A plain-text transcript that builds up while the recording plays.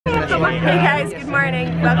Hey guys, good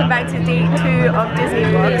morning. Welcome back to day 2 of Disney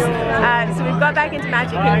vlogs. So we've got back into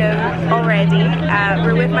Magic Kingdom already.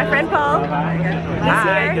 We're with my friend Paul.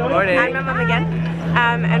 Hi, good morning. And my mum again.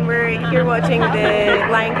 And we're here watching the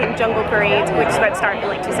Lion King Jungle Parade, which is about to start in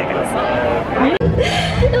like 2 seconds.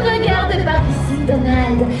 Regarde par ici,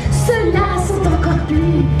 Donald. Ceux-là sont encore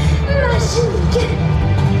plus magiques.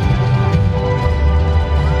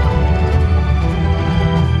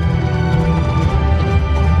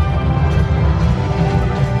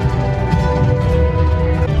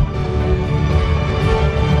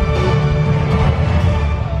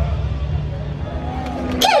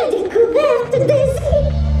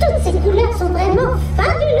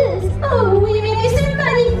 Oh oui, mais c'est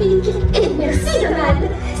magnifique. Et merci, Donald.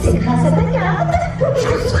 C'est grâce à ta carte.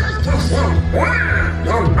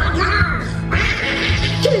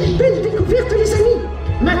 Quelle belle découverte, les amis.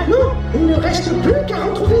 Maintenant, il ne reste plus qu'à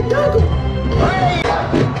retrouver Dingo.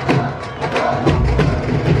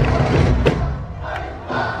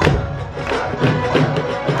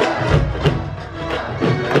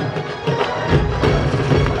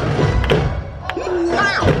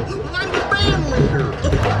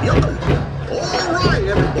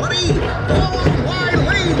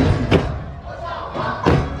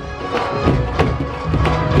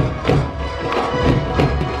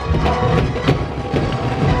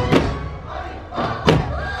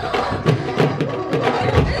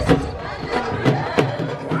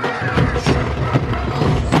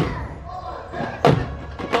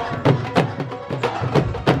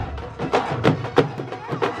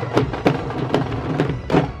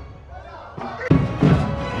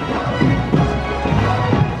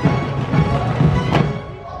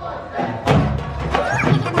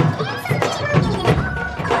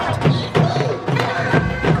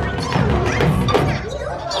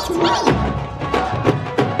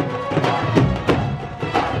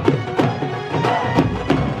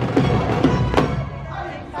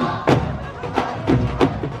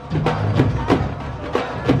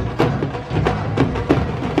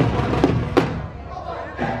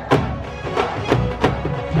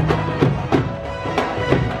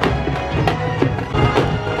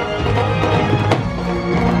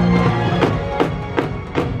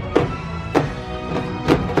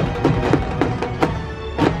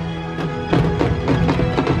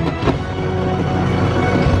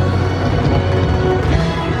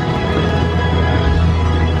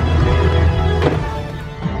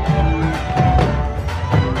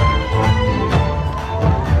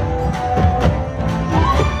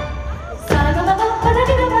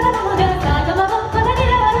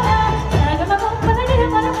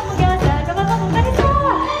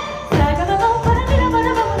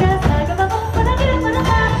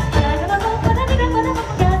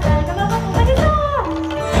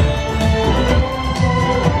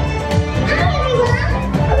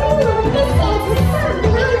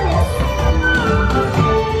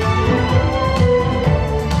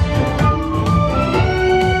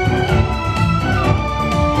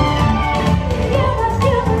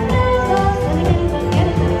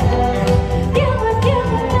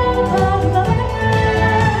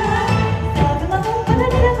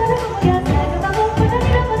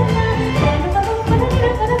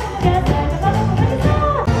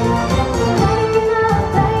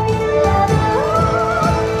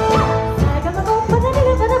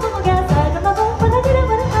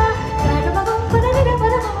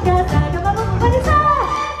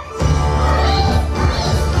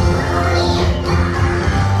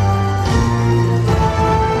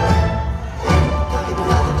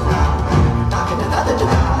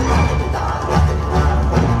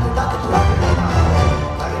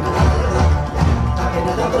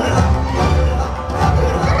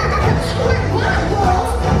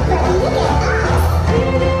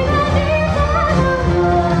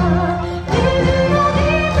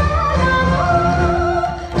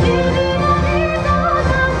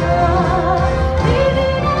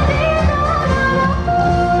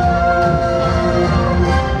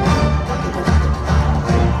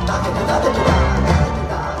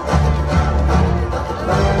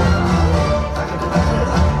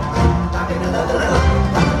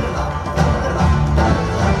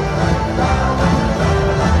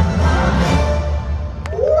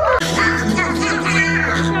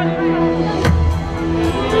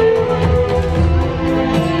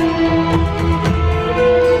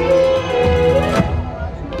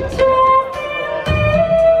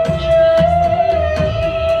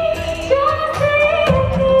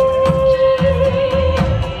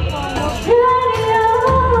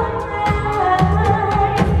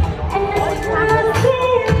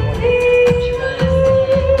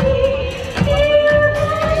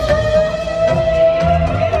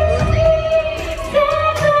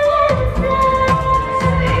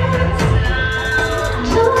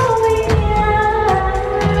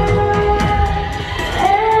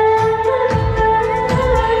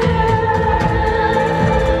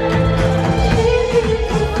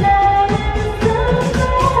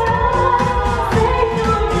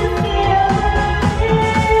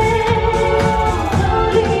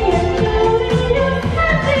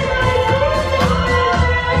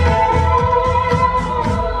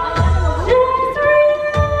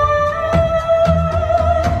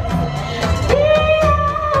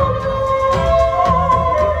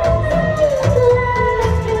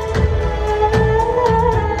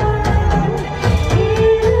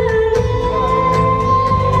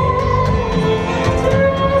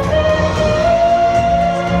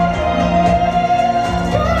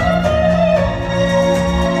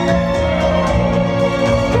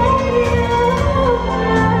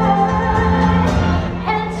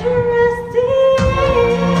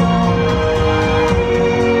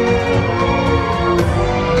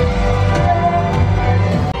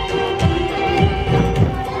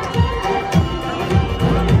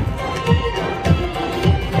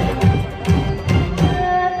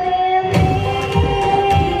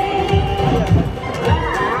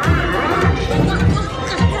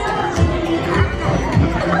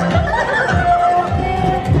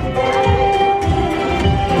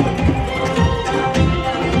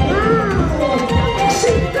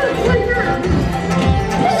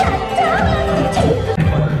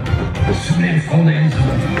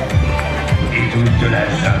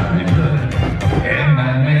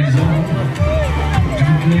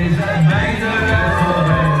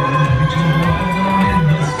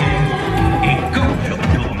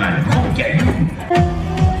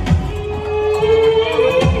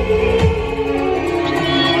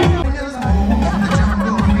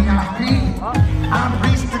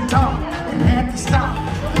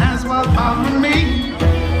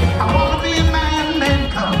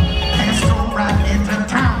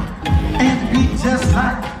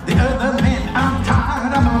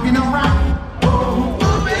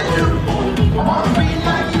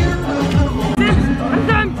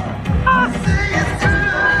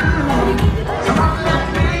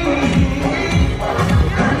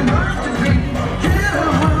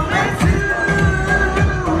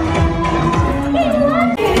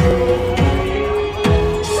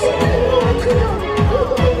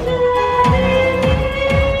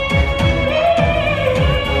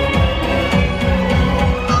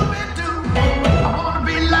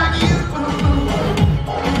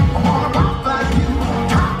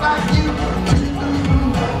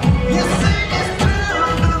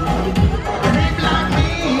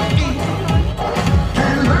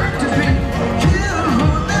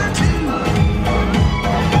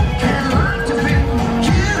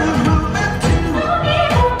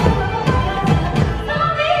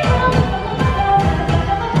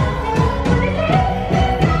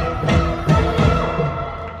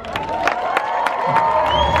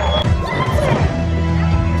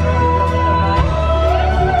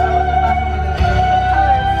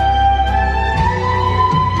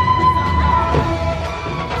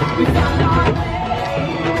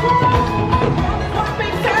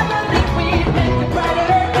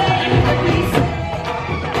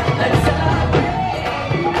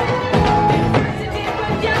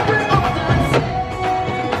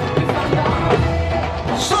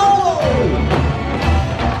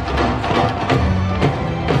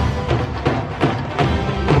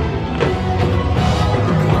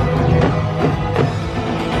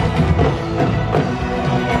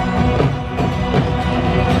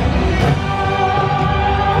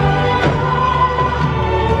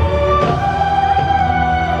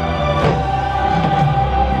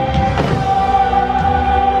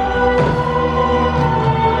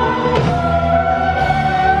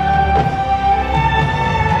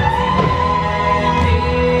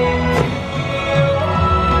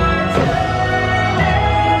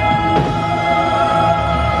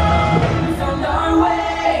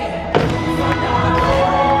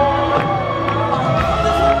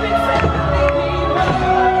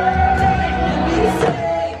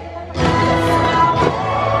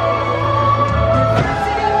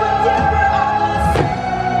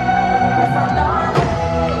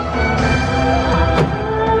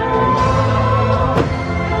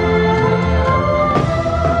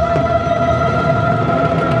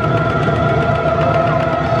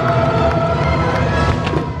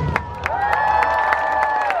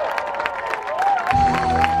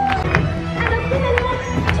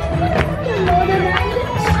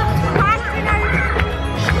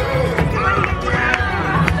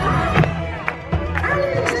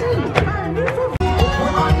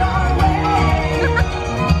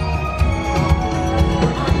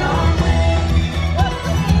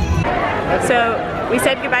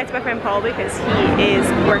 goodbye to my friend Paul because he is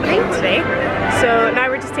working today. So now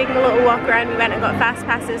we're just taking a little walk around. We went and got fast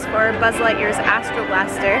passes for Buzz Lightyear's Astro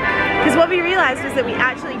Blaster. Because what we realised was that we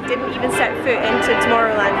actually didn't even set foot into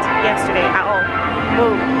Tomorrowland yesterday at all.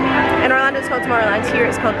 Whoa. In Orlando it's called Tomorrowland, here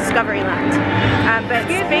it's called Discoveryland. But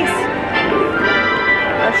Space...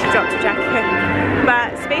 Oh, she dropped her jacket.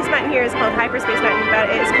 But Space Mountain here is called Hyperspace Mountain, but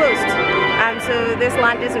it's closed. So this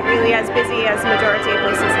land isn't really as busy as the majority of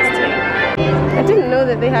places is today. I didn't know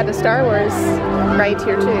that they had a Star Wars ride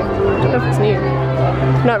here too. I don't know if it's new.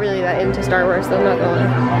 I'm not really that into Star Wars though, I'm not gonna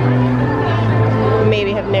lie.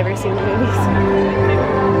 Maybe have never seen the movies.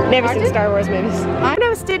 Never seen Star Wars movies. I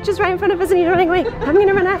know Stitch is right in front of us and he's running away. I'm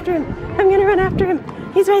gonna run after him. I'm gonna run after him.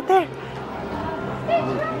 He's right there.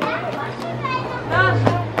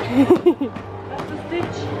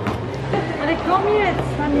 Stitch. Ale koniec,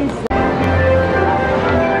 tam jest.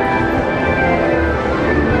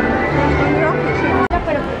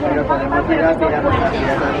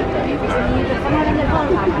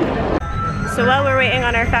 So while we're waiting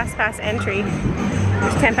on our fast pass entry,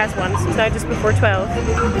 it's 10 past 1, so it's now just before 12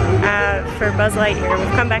 for Buzz Lightyear.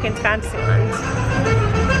 We've come back into Fantasyland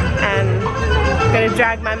and I'm gonna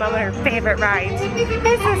drag my mum on her favourite ride.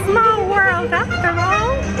 It's a small world after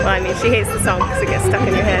all. Well, I mean, she hates the song because it gets stuck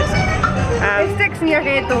in your head. It sticks in your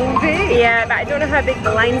head the whole day. Yeah, but I don't know how big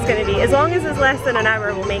the line's gonna be. As long as it's less than an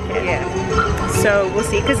hour, we'll make it. Yeah. So we'll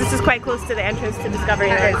see, because this is quite close to the entrance to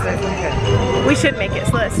Discoveryland. We should make it,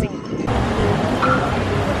 so let's see.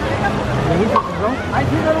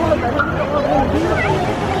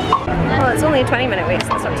 Well, it's only a 20-minute wait, so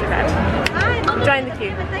that's not too bad. Join the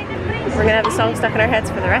queue. We're gonna have the song stuck in our heads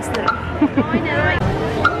for the rest of the day.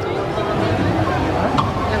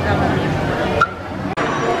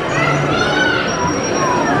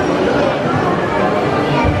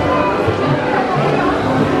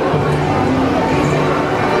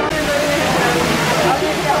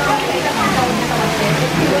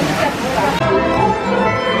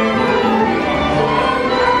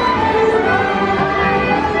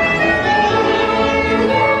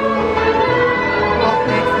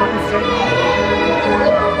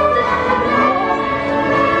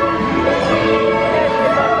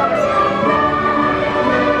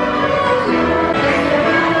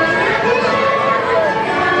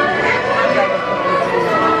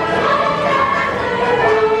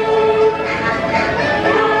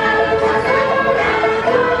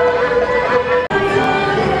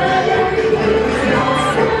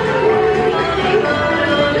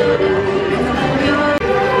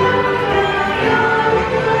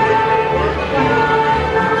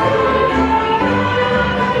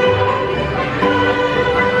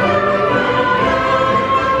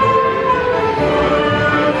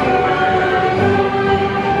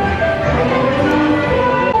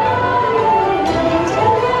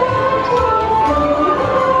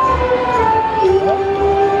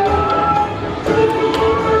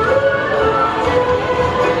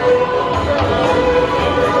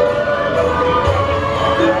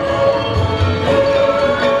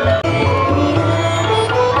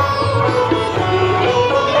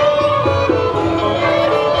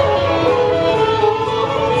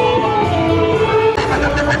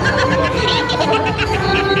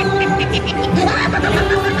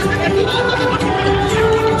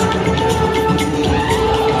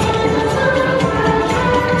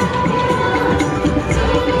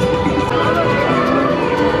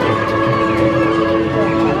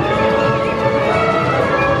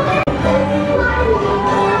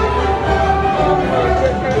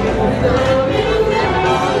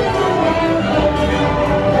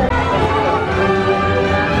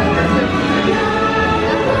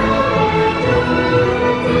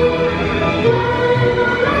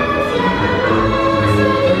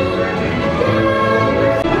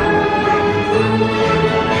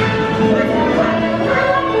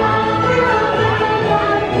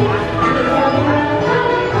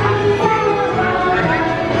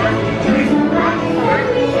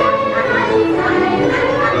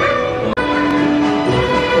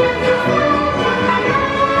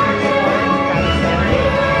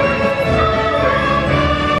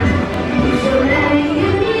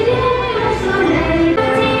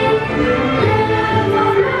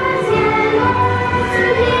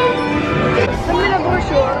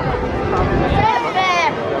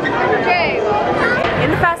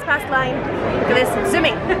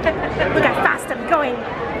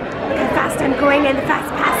 going in the fast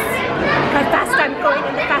pass. How fast I'm going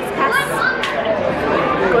in the fast pass.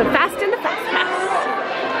 Going fast in the fast pass.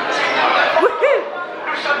 Woohoo!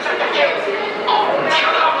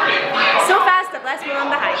 So fast I've left my mom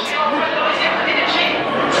behind.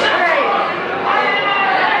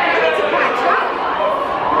 Alright.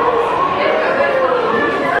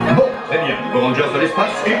 Très bien, vos rangers de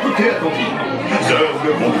l'espace, écoutez attentivement. Zeus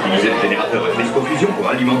vont utiliser le générateur de disprofusion pour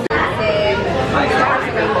alimenter...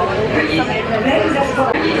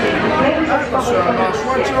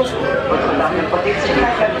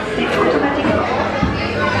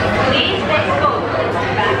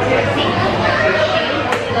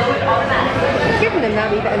 Giving them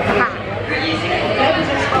that wee bit of information.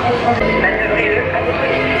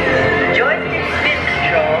 Joystick spin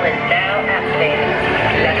control is now activated.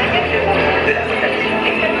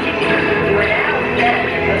 You are now back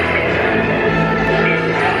in the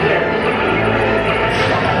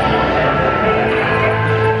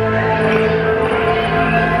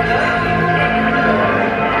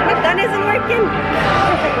My gun isn't working.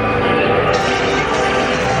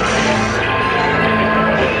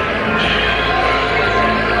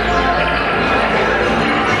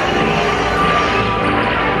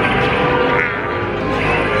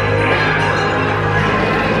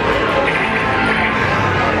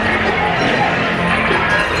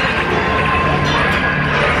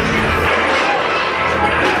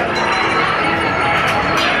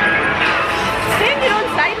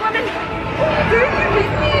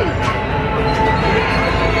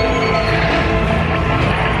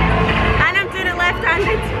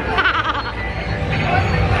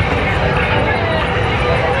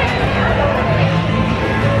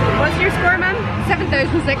 What's your score, Mum?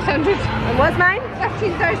 7,600. And what's mine?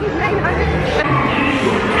 15,900.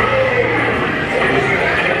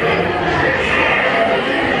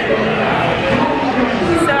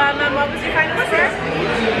 So, Mum, what was your final score?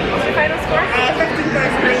 What's your final score?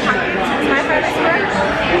 15,900. What's my final score?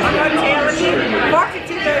 I'm not telling you.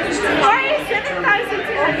 42,000.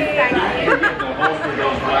 47,200.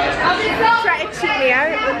 Try to cheat me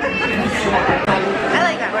out. I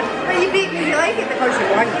like that one. But you beat me, you like it because you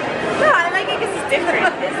won. No, I like it because it's different.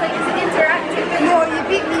 It's like it's interactive. No, you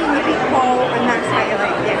beat me and you beat Paul, and that's why you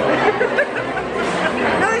like it.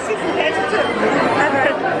 No, it's just competitive.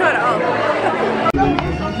 Not at all.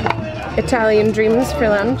 Italian dreams for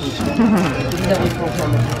lunch.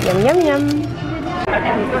 Yum yum yum.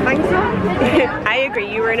 Think so? I agree,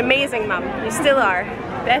 you were an amazing mum. You still are.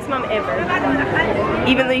 Best mum ever.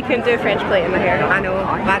 Even though you couldn't do a French plait in my hair. I know,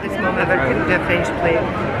 baddest mum ever couldn't do a French plait.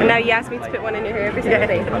 And now you ask me to put one in your hair every single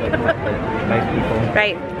day. Nice people.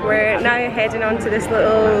 Right, we're now heading on to this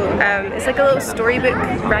little, it's like a little storybook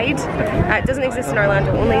ride. It doesn't exist in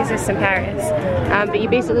Orlando, it only exists in Paris. But you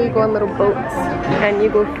basically go on little boats and you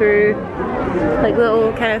go through like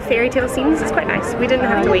little kind of fairy tale scenes. It's quite nice. We didn't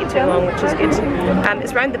have to wait too long, which is good.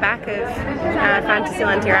 It's round the back of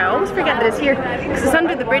Fantasyland here. I always forget that it's here because it's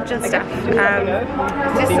under the bridge and stuff.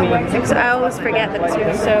 So I always forget that it's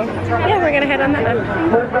here. So yeah, we're gonna head on that now.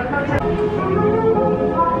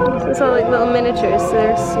 So it's all like little miniatures. So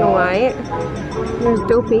there's Snow White. There's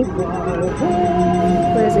Dopey.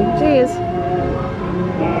 Where is he? There he is.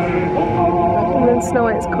 And then Snow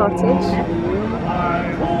White's cottage.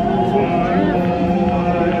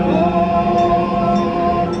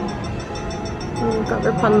 And we've got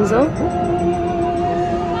Rapunzel.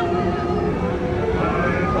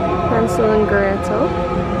 Hansel and Gretel.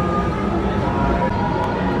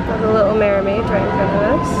 Got the Little Mermaid right in front of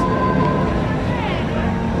us.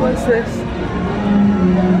 What's this?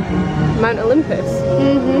 Mount Olympus?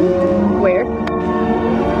 Mm-hmm. Where?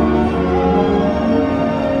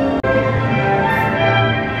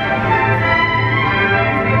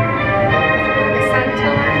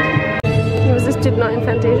 Was this not in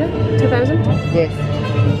Fantasia? 2000? Yes.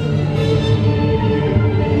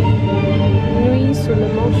 Nuit sur le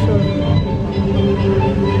manchot.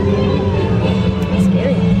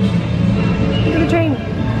 Scary. Look at the train. I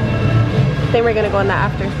think we're gonna go on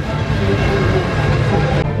that after.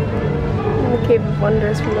 And the Cave of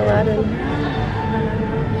Wonders from Aladdin.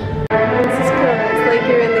 This is cool. It's like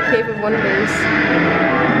you're in the Cave of Wonders.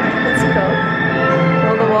 That's cool.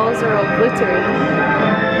 All the walls are all glittery.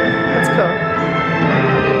 That's cool.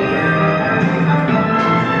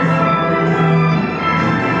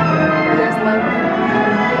 And there's love.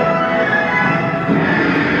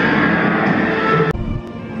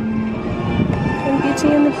 And Beauty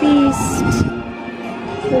and the Beast.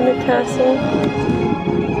 In the castle.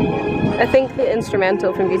 I think the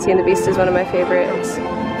instrumental from Beauty and the Beast is one of my favorites.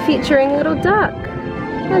 Featuring Little Duck.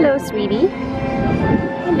 Hello, sweetie.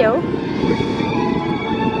 Hello.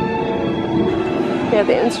 Yeah,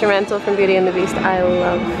 the instrumental from Beauty and the Beast I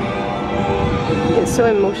love. It's so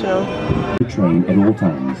emotional. Train at all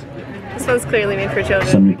times. This one's clearly made for children.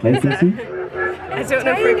 Some complacency. I don't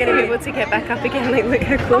know if we're going to be able to get back up again. Like, look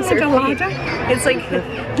how close our feet. It's like,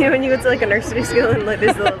 you know, when you go to like a nursery school and like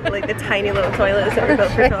there's little, like the tiny little toilets that are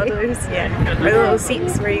built for toddlers. Yeah, or the little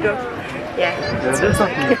seats where you go. Yeah.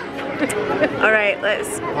 Alright,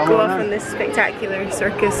 let's go off on this spectacular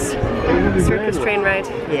circus train ride.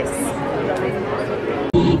 Yes.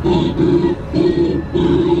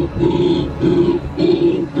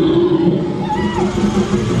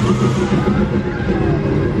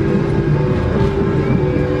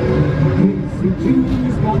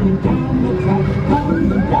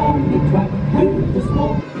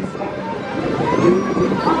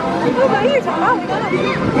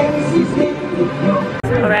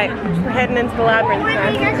 Alright, we're heading into the labyrinth now.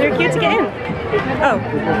 Is there a queue to get in? Oh.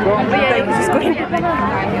 Yeah, you can just go in.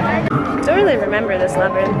 I don't really remember this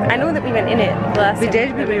labyrinth. I know that we went in it the last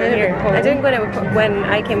time we were here. I didn't go in it when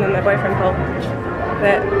I came with my boyfriend Paul.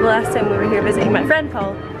 But the last time we were here visiting my friend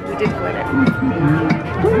Paul, we did go in it.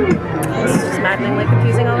 This is just maddeningly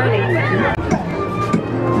confusing already.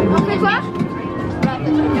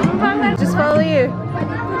 Just follow you.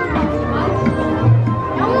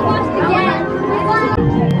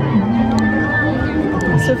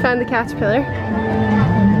 So found the caterpillar.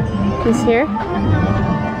 He's here.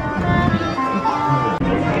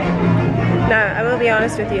 Now, I will be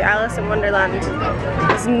honest with you, Alice in Wonderland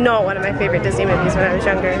is not one of my favorite Disney movies when I was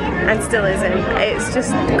younger, and still isn't. It's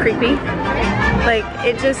just creepy. Like,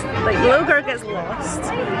 the little girl gets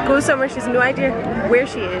lost, goes somewhere, she has no idea where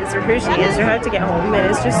she is, or who she is, or how to get home, and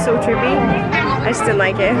it's just so trippy. I just didn't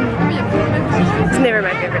like it. It's never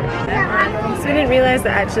my favorite. So we didn't realize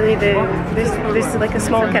that actually there's like a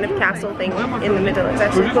small kind of castle thing in the middle. It's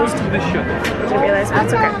actually closed. I didn't realize, but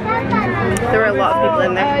it's okay. There were a lot of people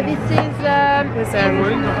in there. It was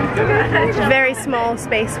a very small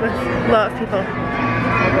space with a lot of people.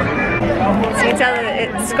 So you can tell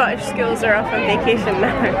that Scottish schools are off on vacation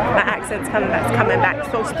now. My accent's coming back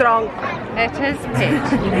so strong. It is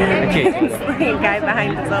It's like a guy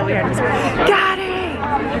behind us, all we heard was, "Got it!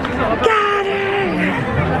 Got it!"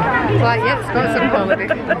 Well, yeah, it's got some quality.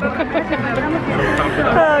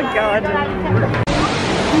 Oh God.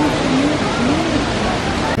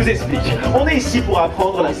 Je vous explique, on est ici pour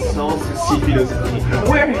apprendre la science aussi philosophie.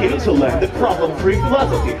 We're here to learn the problem-free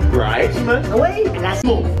philosophy, right, man? Oui,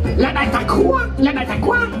 la bête à quoi? La bête à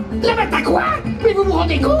quoi? La bête à quoi? Mais vous vous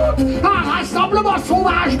rendez compte? Un rassemblement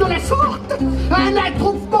sauvage de la sorte? Un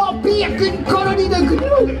attroupement pire qu'une colonie de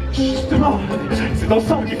gnous? Justement, c'est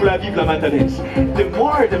ensemble qu'il faut la vivre la Maintenance. The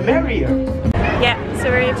more, the merrier. Yeah, so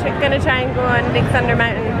we're gonna try and go on Big Thunder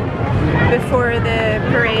Mountain before the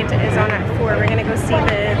parade is on at 4. We're gonna go see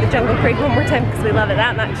the Jungle Parade one more time because we love it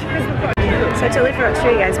that much. So I totally forgot to show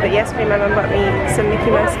you guys, but yesterday my mum bought me some Mickey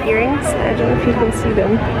Mouse earrings. I don't know if you can see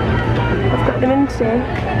them. I've got them in today.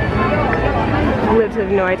 I literally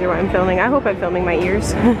have no idea what I'm filming. I hope I'm filming my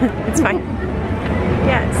ears. It's fine.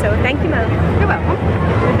 Yeah, so thank you, Mum. You're welcome.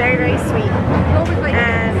 They're very, very sweet.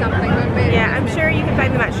 And yeah, I'm sure you can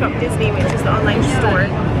find them at Shop Disney, which is the online store.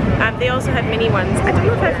 They also had mini ones. I don't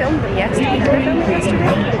know if I filmed them yesterday. Did I film them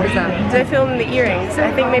yesterday? What is that? Did I film the earrings?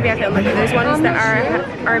 I think maybe I filmed them. There's ones that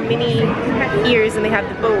are mini ears and they have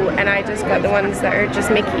the bow, and I just got the ones that are just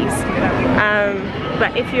Mickey's.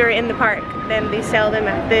 But if you're in the park, then they sell them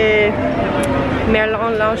at the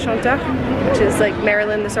Merlin l'Enchanteur, which is like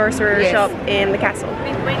Merlin the Sorcerer shop in the castle.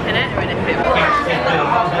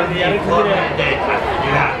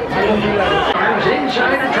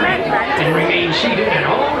 And remain seated at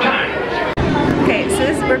all times. Okay, so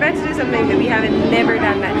we're about to do something that we haven't never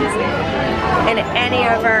done at Disney in any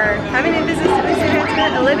of our, how many visits did we say we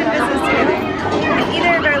had? 11 visits together. In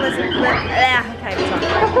either of our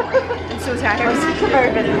I'm so tired.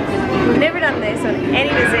 We've never done this on any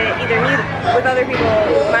visit, either me with other people,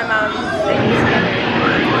 my mom, and me together.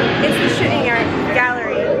 It's the shooting art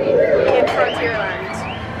gallery in Frontierland.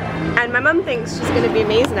 And my mum thinks she's going to be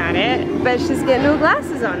amazing at it, but she's got no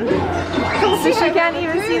glasses on. So she can't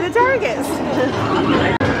even see the targets.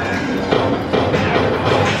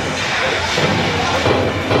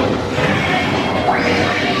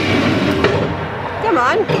 Come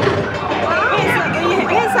on.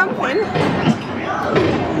 Here's something. Did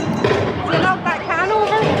you knock that can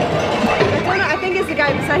over? I don't know, I think it's the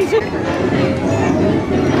guy beside you.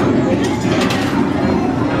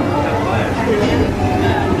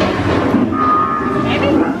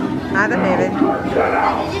 Nada, baby.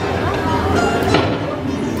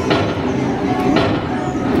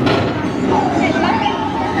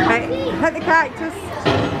 Right, hit the cactus.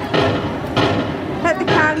 Hit the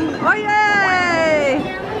can. Oh yay!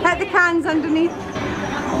 Hit the cans underneath.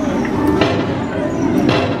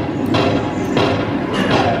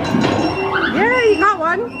 Yeah, you got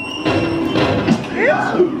one.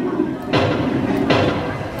 Good.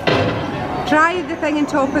 Try the thing on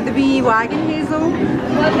top of the wee wagon, Hazel.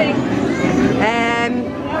 What thing?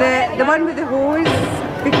 The one with the hose,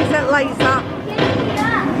 because it lights up.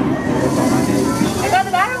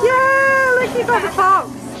 Yeah, look, you got the fox.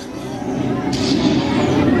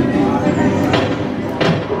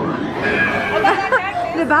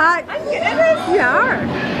 The back. I'm good at this. You are.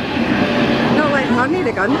 Not like Honey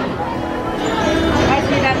the gun.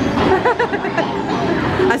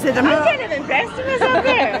 I said I'm not. kind of impressed with myself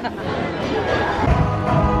there.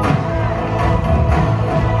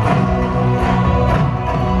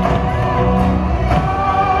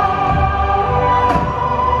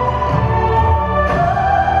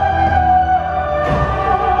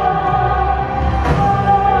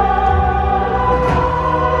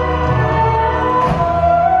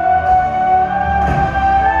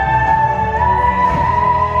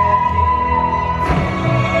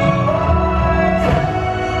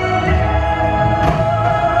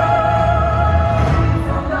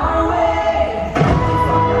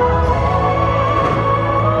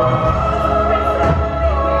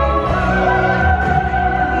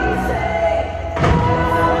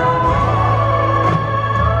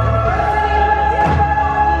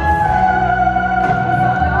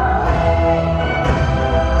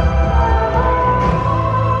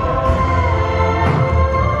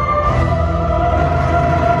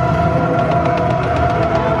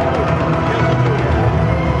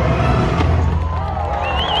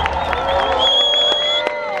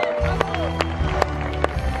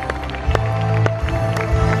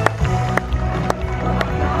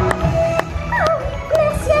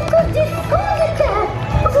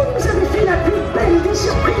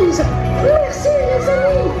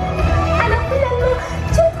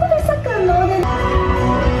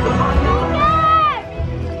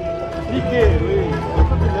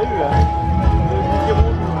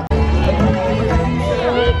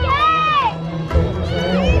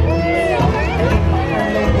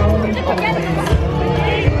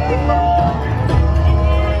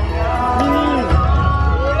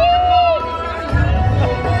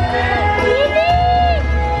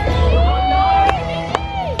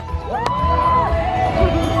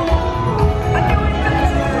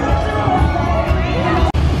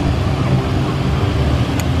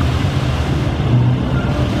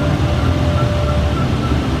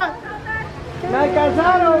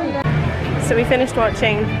 So we finished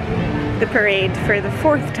watching the parade for the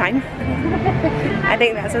 4th time. I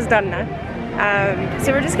think that's us done now.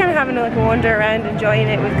 So we're just kind of having a wander around, enjoying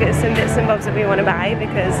it. We've got some bits and bobs that we want to buy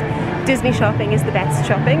because Disney shopping is the best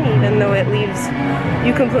shopping, even though it leaves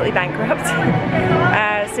you completely bankrupt.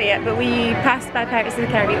 So yeah, but we passed by Pirates of the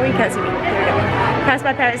Caribbean. We can't see me. There we go. Passed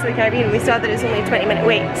by Pirates of the Caribbean and we saw that it's only a 20-minute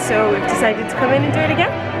wait, so we've decided to come in and do it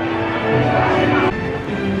again.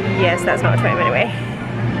 Yes, that's not a 20-minute wait.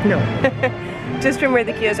 No. Just from where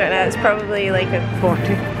the queue is right now, it's probably like a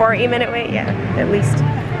 40-minute wait, yeah, at least. So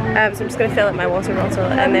I'm just going to fill up my water bottle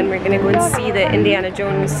and then we're going to go and see the Indiana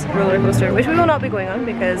Jones roller coaster, which we will not be going on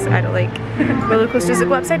because I don't like roller coasters that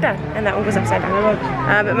go upside down, and that one goes upside down.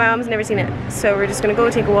 But my mom's never seen it, so we're just going to go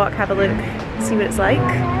take a walk, have a look, see what it's like,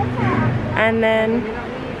 and then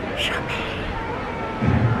shopping.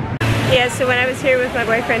 Yeah, so when I was here with my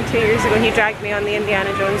boyfriend 2 years ago, he dragged me on the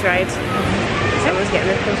Indiana Jones ride. Someone's getting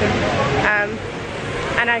this closer.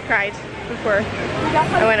 And I cried before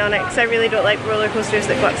I went on it because I really don't like roller coasters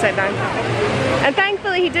that go upside down. And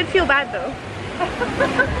thankfully he did feel bad though.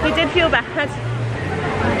 He did feel bad.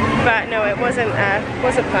 But no, it wasn't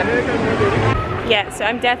fun. Yeah, so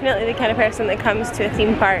I'm definitely the kind of person that comes to a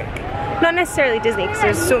theme park. Not necessarily Disney, because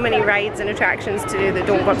there's so many rides and attractions to do that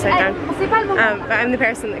don't go upside down. But I'm the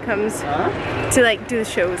person that comes to like do the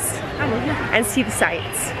shows and see the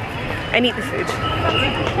sights and eat the food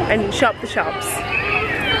and shop the shops.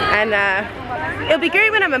 And it'll be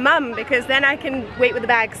great when I'm a mum because then I can wait with the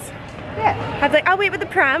bags. Yeah. I'd like, I'll wait with the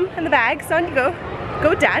pram and the bags. On you go.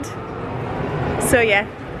 Go, Dad. So yeah,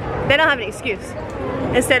 then I'll have an excuse.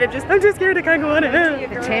 Instead of just, I'm just scared I can't go on it.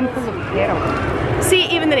 The Temple of Peril. See,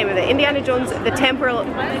 even the name of it, Indiana Jones, the Temple of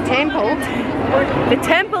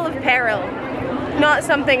Peril. Not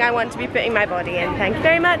something I want to be putting my body in. Thank you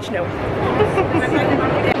very much. No.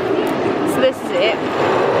 So this is it.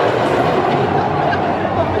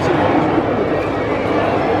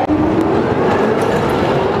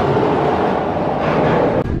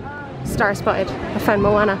 Star spotted. I found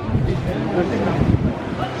Moana.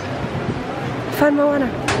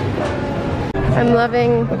 I'm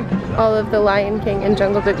loving all of the Lion King and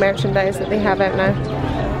Jungle Book merchandise that they have out now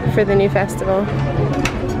for the new festival.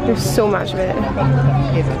 There's so much of it.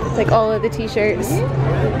 Like all of the t-shirts.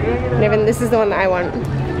 And even this is the one that I want.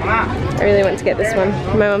 I really want to get this one.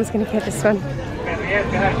 My mom's gonna get this one.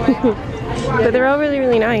 But they're all really,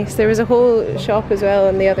 really nice. There was a whole shop as well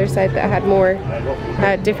on the other side that had more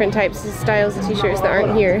different types of styles of t-shirts that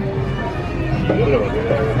aren't here.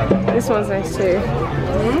 This one's nice too.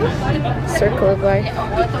 Circle of Life.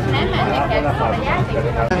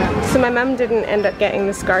 So my mum didn't end up getting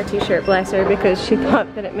the Scar t-shirt, bless her, because she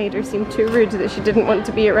thought that it made her seem too rude, that she didn't want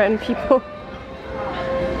to be around people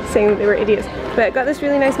saying that they were idiots. But I got this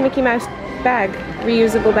really nice Mickey Mouse bag,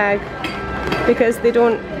 reusable bag, because they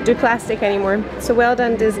don't do plastic anymore. So well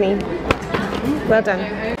done, Disney. Well done.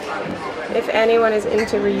 If anyone is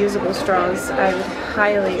into reusable straws, I would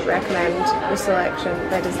highly recommend the Selection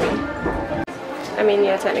by Disney. I mean,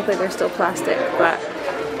 yeah, technically they're still plastic, but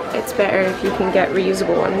it's better if you can get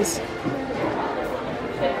reusable ones.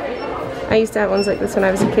 I used to have ones like this when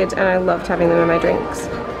I was a kid, and I loved having them in my drinks.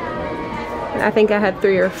 I think I had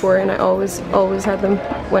 3 or 4, and I always had them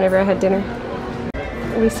whenever I had dinner.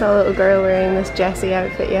 We saw a little girl wearing this Jessie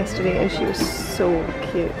outfit yesterday, and she was so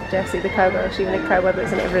cute. Jessie the cowgirl, she even had cowboy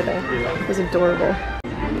boots and everything. It was adorable.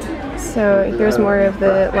 So here's more of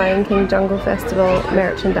the Lion King Jungle Festival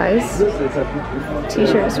merchandise.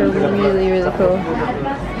 T-shirts are really, really cool.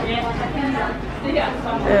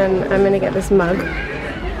 And I'm gonna get this mug,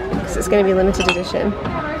 because it's gonna be limited edition.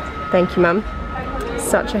 Thank you, Mum.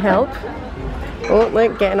 Such a help. Oh,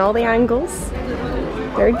 look, getting all the angles.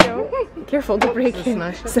 There we go. Careful to break it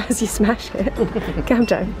as you smash it. Calm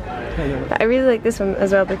down. But I really like this one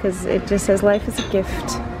as well because it just says life is a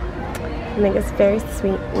gift. I think it's very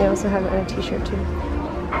sweet. They also have it on a t-shirt too.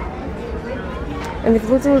 And they've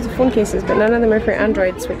loads and loads of phone cases, but none of them are for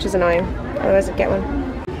Androids, which is annoying. Otherwise I'd get one.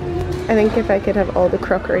 I think if I could have all the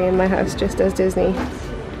crockery in my house just as Disney,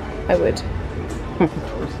 I would.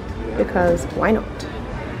 Because why not?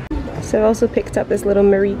 So I've also picked up this little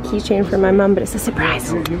Marie keychain for my mum, but it's a surprise.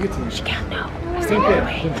 She can't know. I sent it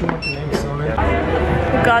away.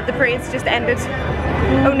 God, the parade's just ended.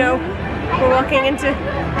 Oh no, we're walking into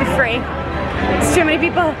the fray. It's too many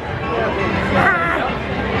people. Ah.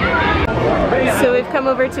 So we've come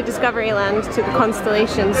over to Discoveryland, to the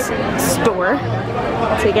Constellations store,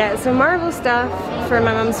 to get some Marvel stuff for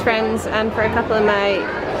my mum's friends and for a couple of my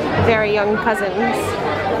very young cousins.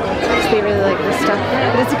 They really like this stuff,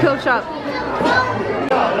 but it's a cool shop.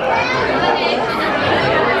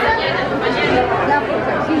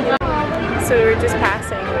 So we were just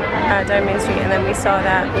passing down Main Street, and then we saw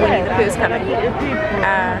that Winnie the Pooh's coming.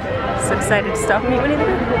 So decided to stop and meet Winnie the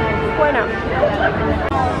Pooh. Why not?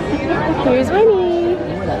 Here's Winnie.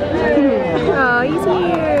 Oh, he's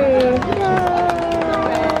here.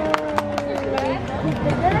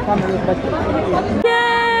 Yeah.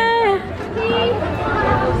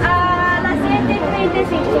 A las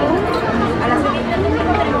 7:35. A las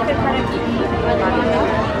 7:35 tenemos que estar aquí.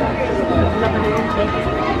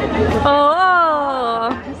 Oh!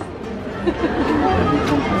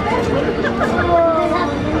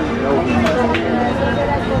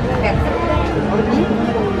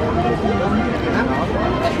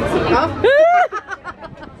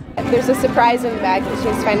 There's a surprise in the bag that she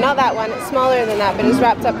has to find. Not that one, it's smaller than that, but it's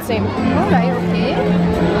wrapped up the same. Alright, okay.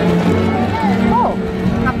 Oh,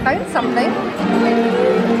 I found something.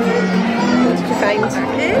 What did you find?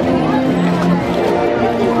 Okay.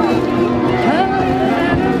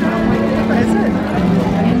 What is it?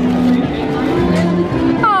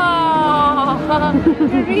 Oh,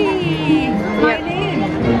 Marie!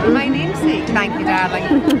 My namesake. Thank you, darling.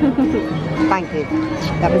 Thank you.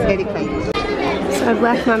 That was very kind. So I've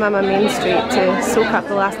left my mum on Main Street to soak up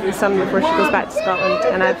the last of the sun before she goes back to Scotland,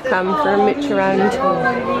 and I've come for a mooch around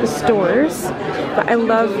the stores. But I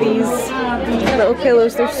love these little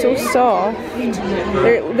pillows, they're so soft.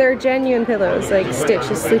 They're genuine pillows, like Stitch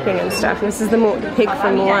is sleeping and stuff. This is the pig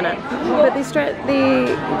from Moana. But they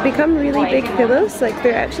become really big pillows, like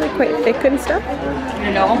they're actually quite thick and stuff.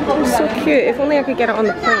 They're so cute. If only I could get it on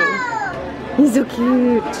the plane. He's so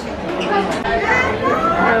cute.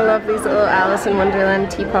 I love these little Alice in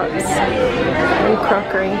Wonderland teapots and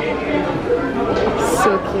crockery.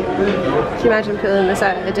 So cute. Can you imagine pulling this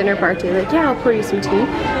out at a dinner party? Like, yeah, I'll pour you some tea.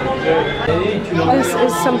 This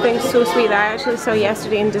is something so sweet that I actually saw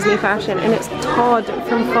yesterday in Disney Fashion, and it's Todd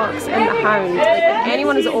from Fox and the Hound. Like, if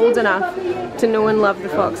anyone is old enough to know and love the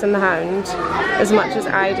Fox and the Hound as much as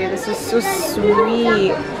I do, this is so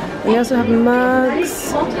sweet. And they also have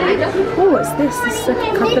mugs. Oh, what's this? This is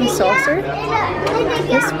like a cup and saucer.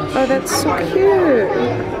 Oh, that's so cute.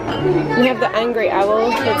 You have the angry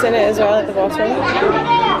owl that's in it as well at the bottom.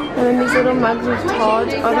 And then these little mugs of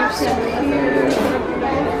Todd. Oh, they're so cute.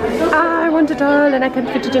 I want it all and I can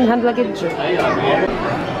fit it in hand luggage.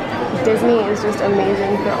 Disney is just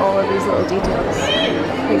amazing for all of these little details.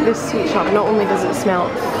 Like this sweet shop, not only does it smell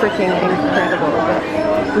freaking incredible, but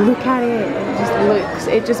look at it, it just looks,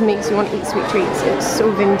 it just makes you want to eat sweet treats. It's so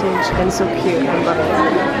vintage and so cute, I love it.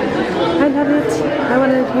 I love it, I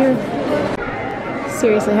want to live here.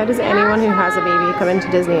 Seriously, how does anyone who has a baby come into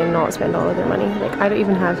Disney and not spend all of their money? Like, I don't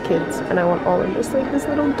even have kids and I want all of this, like this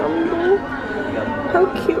little dumbo. How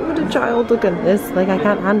cute would a child look at this? Like, I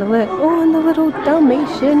can't handle it. Oh, and the little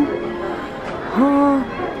Dalmatian. Oh.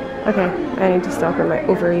 Okay, I need to stop or my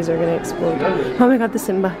ovaries are gonna explode. Oh my god, the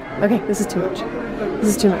Simba. Okay, this is too much. This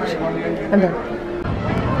is too much. I'm done.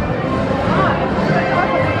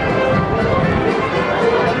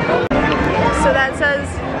 So that's us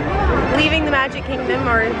leaving the Magic Kingdom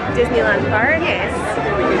or Disneyland Paris. Yes.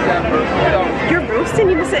 You're roasting,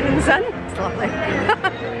 you've been sitting in the sun? It's lovely.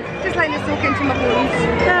 Just letting it soak into my bones.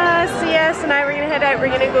 So yes, and now we're going to head out.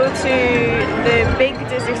 We're going to go to the big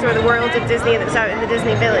Disney store, the World of Disney that's out in the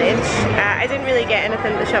Disney Village. I didn't really get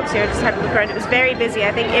anything at the shops here, I just had a look around. It was very busy.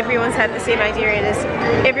 I think everyone's had the same idea, and is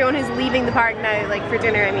everyone who's leaving the park now, like for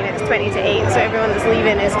dinner, I mean it's 20 to 8, so everyone that's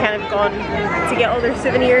leaving is kind of gone to get all their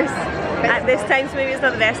souvenirs at this time, so maybe it's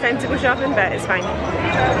not the best time to go shopping, but it's fine.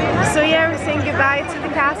 So yeah, we're saying goodbye to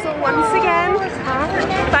the castle once again.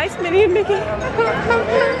 Bye, Minnie and Mickey.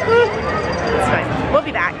 It's fine. We'll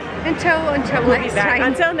be back. Until next time.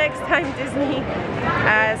 Until next time, Disney.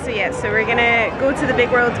 So yeah, so we're gonna go to the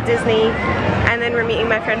big World of Disney, and then we're meeting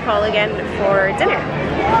my friend Paul again for dinner.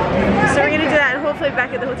 So we're gonna do that and hopefully be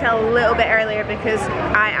back at the hotel a little bit earlier because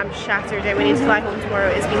I am shattered out. We need to fly home tomorrow.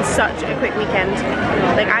 It's been such a quick weekend.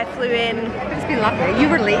 Like I flew in. It's been lovely. You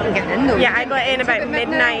were late in getting in though. Yeah, I got in about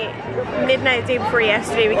midnight the day before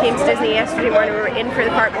yesterday. We came to Disney yesterday morning. We were in for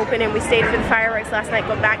the park opening. We stayed for the fireworks last night,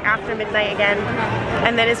 got back after midnight again.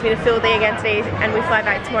 And then it's been a full day again today and we fly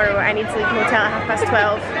back tomorrow. I need to leave the hotel at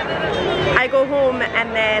 12:30. I go home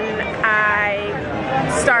and then I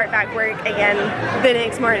start back work again the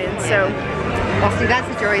next morning, so. Well, see, that's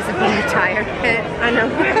the joys of being retired. I know.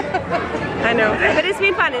 I know. But it's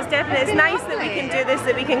been fun. It's definitely, it's nice that we can do this,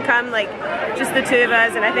 that we can come, like, just the two of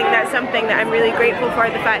us, and I think that's something that I'm really grateful for,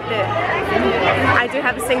 the fact that I do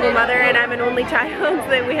have a single mother and I'm an only child,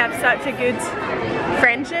 that we have such a good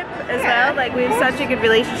friendship as well. Like, we have such a good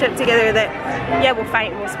relationship together that, yeah, we'll fight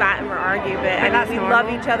and we'll spat and we'll argue, but I mean, we love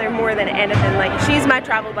each other more than anything. Like, she's my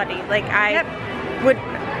travel buddy. Like, I would...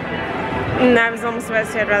 I was almost about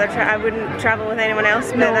to say I wouldn't travel with anyone else,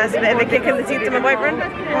 but that's a bit of a kick in the teeth to my boyfriend.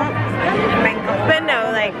 But no,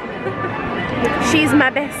 like, she's my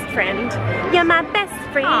best friend. You're my best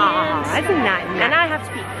friend. Aww, isn't that nice? And I have to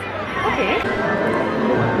pee. Okay.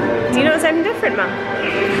 Do you notice something different, Mum?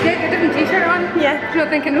 Yeah, a different t-shirt on? Yeah. Do you not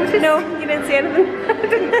think I noticed? No, you didn't see anything. I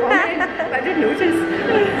didn't comment, but I did notice.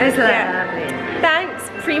 It's lovely. Thanks,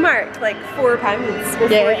 Primark, like £4 or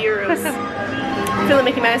 €4. Full of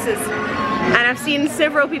Mickey Mouses. And I've seen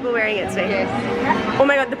several people wearing it today. Yes. Oh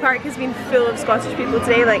my god, the park has been full of Scottish people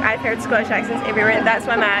today. Like, I've heard Scottish accents everywhere. That's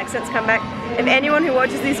why my accents come back. If anyone who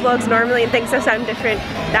watches these vlogs normally and thinks I sound different,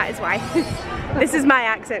 that is why. This is my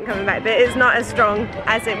accent coming back, but it's not as strong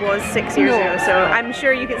as it was 6 years ago, so I'm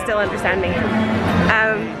sure you can still understand me.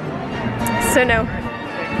 So no.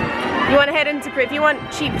 You want to head into, if you want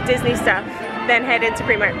cheap Disney stuff, then head into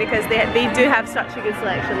Primark because they do have such a good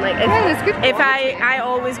selection. Like, if I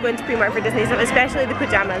always go into Primark for Disney stuff, especially the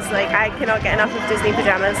pajamas. Like, I cannot get enough of Disney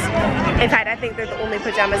pajamas. In fact, I think they're the only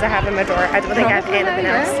pajamas I have in my drawer. I don't think I have anything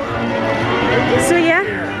else. So yeah,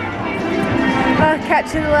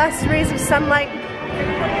 catching the last rays of sunlight.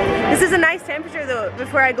 This is a nice temperature though,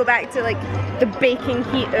 before I go back to like the baking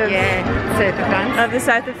heat of the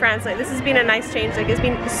south of France. Like, this has been a nice change. Like, it's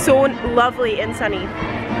been so lovely and sunny.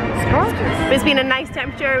 But it's been a nice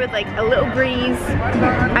temperature with like a little breeze.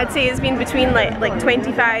 I'd say it's been between like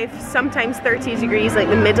 25, sometimes 30 degrees, like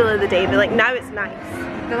the middle of the day, but like now it's nice.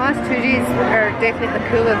 The last 2 days are definitely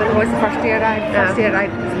cooler than it was the first day I arrived. First day I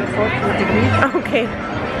arrived was about 40 degrees. Okay,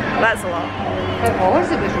 that's a lot. It was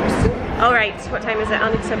roasting. Alright, what time is it?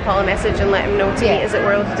 I'll need to send Paul a message and let him know to meet us at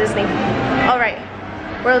World of Disney. Alright,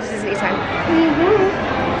 World of Disney time.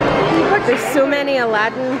 There's so many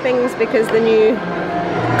Aladdin things because the new...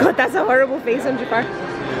 God, that's a horrible face on Jafar.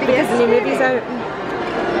 Because the new movie's out.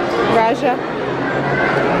 Raja.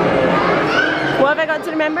 What have I got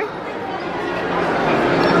to remember?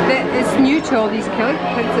 It's new to all these kids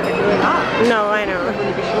that are doing that. No, I know. They're going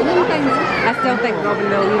to be showing things. I still think Robin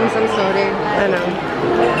Williams, I'm sorry. I know.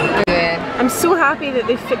 Yeah. I'm so happy that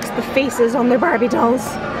they fixed the faces on their Barbie dolls.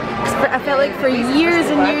 I felt like for years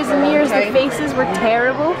and years and years the faces were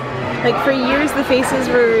terrible. Like for years the faces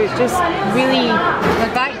were just really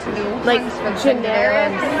We're back to the old like ones from generic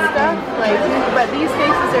and stuff. Like, but these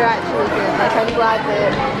faces are actually good. Like I'm glad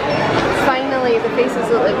that finally the faces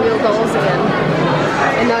look like real dolls again,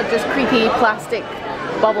 and not just creepy plastic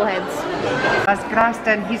bobbleheads. As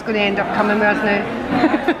Graston, he's going to end up coming with us now.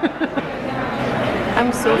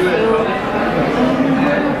 I'm so full.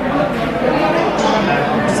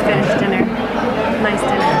 Just finished dinner. Nice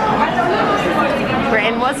dinner. We're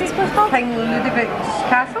in, what's this place called? King Ludwig's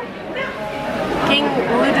Castle? King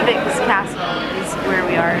Ludwig's Castle is where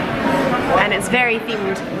we are. And it's very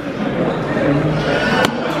themed.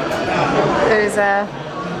 There's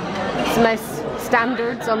some nice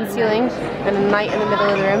standards on the ceiling and a knight in the middle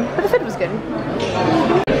of the room. But the food was good.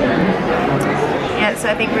 Yeah, so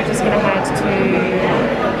I think we're just gonna head to...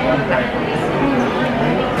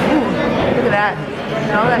 Ooh, look at that.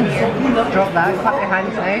 And all that here. Drop that, clap your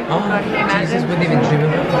hands now. Oh, God, can you imagine? Jesus, wouldn't even dream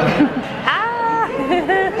of it. Ah!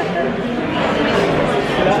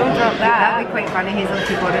 Don't drop that. That'd be quite funny, Hazel, if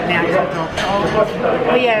you got it and they actually dropped it all.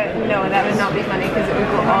 Oh yeah, no, that would not be funny because it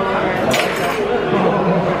would go all over.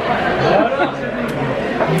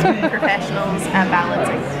 Professionals at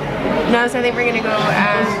balancing. No, so I think we're gonna go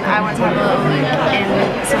and I want to have a little look in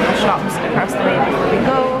some of the shops across the way before we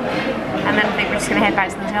go. And then I think we're just gonna head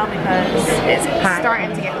back to the hotel because it's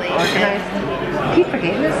starting to get late. Keep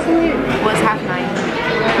forgetting this. Well, it's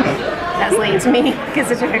 9:30. That's late to me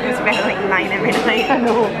considering I go to bed at like 9 every night. I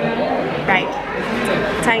know. Right,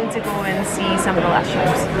 time to go and see some of the last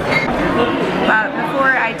shows. But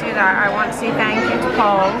before I do that, I want to say thank you to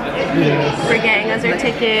Paul for getting us our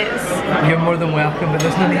tickets. You're more than welcome, but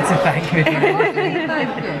there's no need to thank me.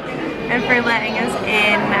 And for letting us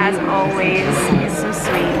in, as always. He's so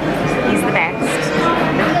sweet. He's the best.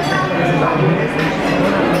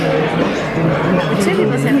 Two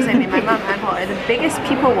people said beside me, my mum and Paul are the biggest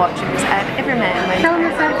people watchers I've ever met in my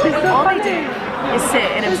life. All they do is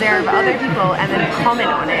sit and observe other people and then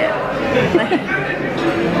comment on it. Like,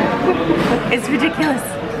 it's ridiculous.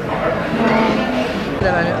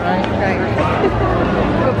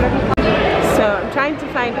 So I'm trying to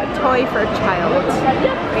find a toy for a child.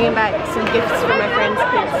 Bringing back some gifts for my friends'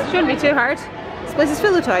 kids. Shouldn't be too hard. This place is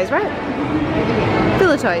full of toys, right?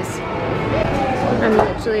 Full of toys. I'm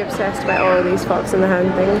literally obsessed by all of these Fox in the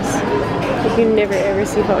Hand things. Like you never ever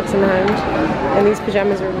see Fox in the Hand. And these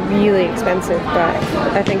pajamas are really expensive, but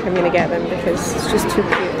I think I'm gonna get them because it's just too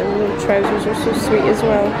cute and the trousers are so sweet as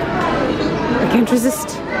well. I can't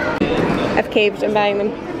resist. I've caved, I'm buying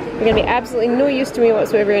them. They're gonna be absolutely no use to me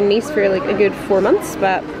whatsoever in Nice for like a good 4 months,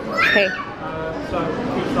 but hey,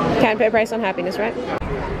 can't put a price on happiness, right?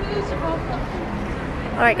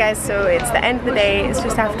 Alright guys, so it's the end of the day, it's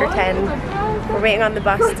just after 10. We're waiting on the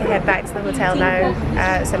bus to head back to the hotel now,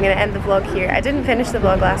 so I'm going to end the vlog here. I didn't finish the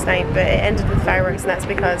vlog last night, but it ended with fireworks, and that's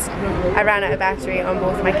because I ran out of battery on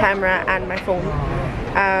both my camera and my phone.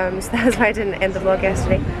 So that's why I didn't end the vlog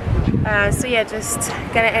yesterday. So yeah, just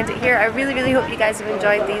gonna end it here. I really hope you guys have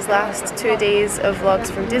enjoyed these last 2 days of vlogs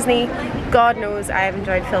from Disney. God knows I have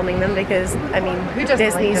enjoyed filming them because, I mean,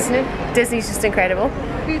 Disney's just incredible.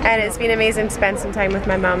 And it's been amazing to spend some time with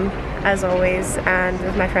my mum, as always, and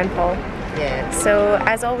with my friend Paul. Yeah. So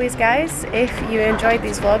as always guys, if you enjoyed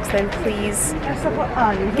these vlogs then please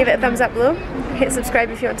give it a thumbs up below, hit subscribe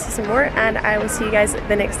if you want to see some more, and I will see you guys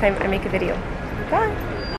the next time I make a video. Bye!